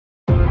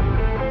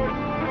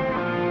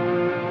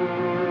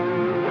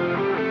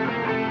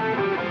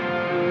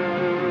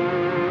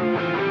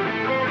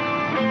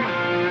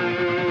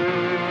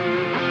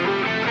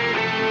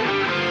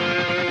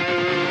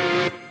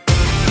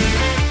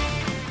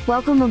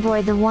Welcome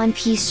aboard the One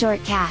Piece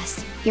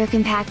Shortcast, your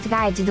compact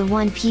guide to the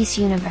One Piece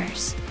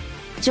universe.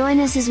 Join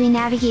us as we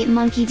navigate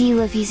Monkey D.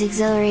 Luffy's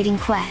exhilarating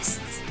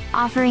quests,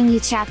 offering you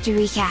chapter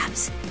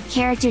recaps,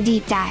 character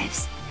deep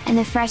dives, and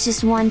the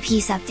freshest One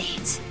Piece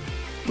updates.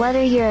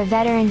 Whether you're a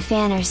veteran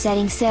fan or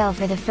setting sail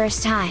for the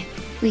first time,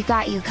 we've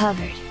got you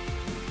covered.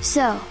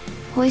 So,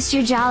 hoist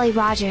your Jolly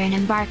Roger and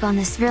embark on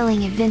this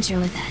thrilling adventure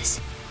with us.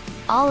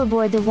 All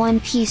aboard the One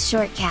Piece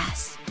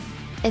Shortcast.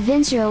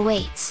 Adventure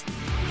awaits!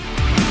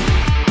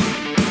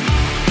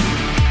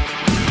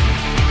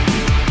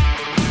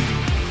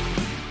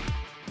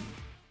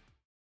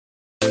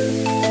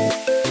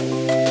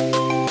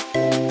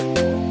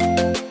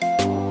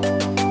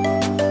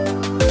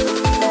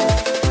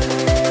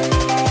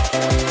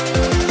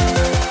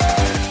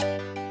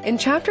 In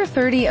Chapter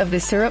 30 of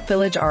the Syrup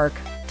Village arc,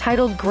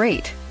 titled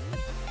Great,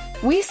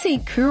 we see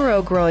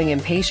Kuro growing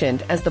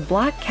impatient as the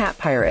Black Cat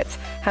Pirates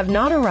have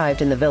not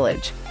arrived in the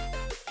village.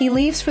 He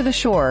leaves for the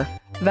shore,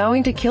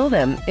 vowing to kill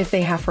them if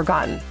they have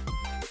forgotten.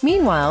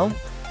 Meanwhile,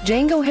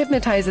 Jango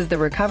hypnotizes the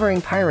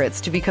recovering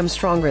pirates to become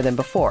stronger than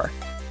before.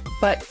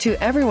 But to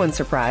everyone's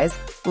surprise,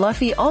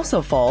 Luffy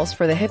also falls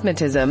for the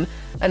hypnotism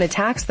and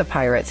attacks the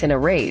pirates in a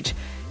rage,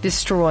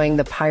 destroying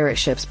the pirate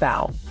ship's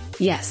bow.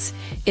 Yes,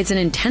 it's an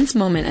intense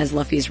moment as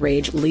Luffy's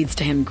rage leads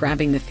to him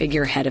grabbing the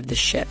figurehead of the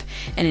ship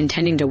and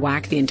intending to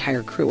whack the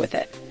entire crew with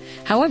it.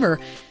 However,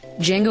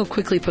 Jango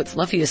quickly puts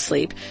Luffy to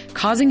sleep,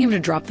 causing him to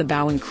drop the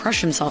bow and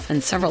crush himself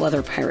and several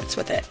other pirates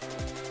with it.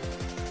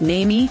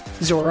 Nami,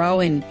 Zoro,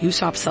 and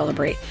Usopp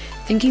celebrate,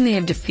 thinking they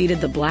have defeated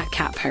the Black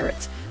Cat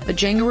Pirates, but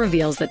Jango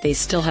reveals that they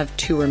still have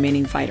 2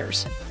 remaining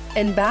fighters.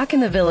 And back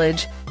in the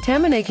village,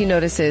 Tamaneki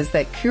notices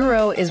that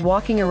Kuro is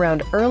walking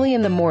around early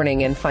in the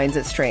morning and finds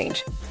it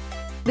strange.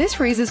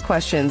 This raises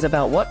questions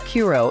about what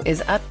Kuro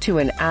is up to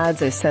and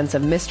adds a sense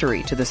of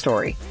mystery to the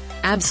story.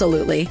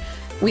 Absolutely.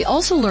 We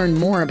also learn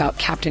more about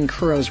Captain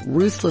Kuro's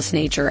ruthless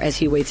nature as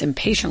he waits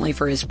impatiently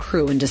for his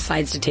crew and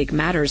decides to take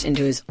matters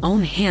into his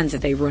own hands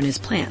if they ruin his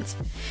plans.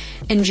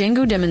 And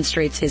Jango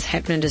demonstrates his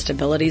hypnotist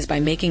abilities by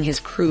making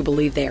his crew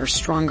believe they are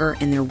stronger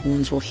and their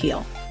wounds will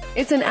heal.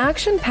 It's an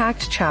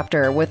action-packed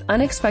chapter with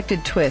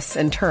unexpected twists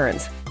and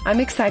turns. I'm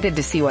excited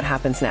to see what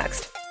happens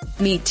next.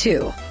 Me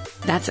too.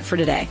 That's it for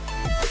today.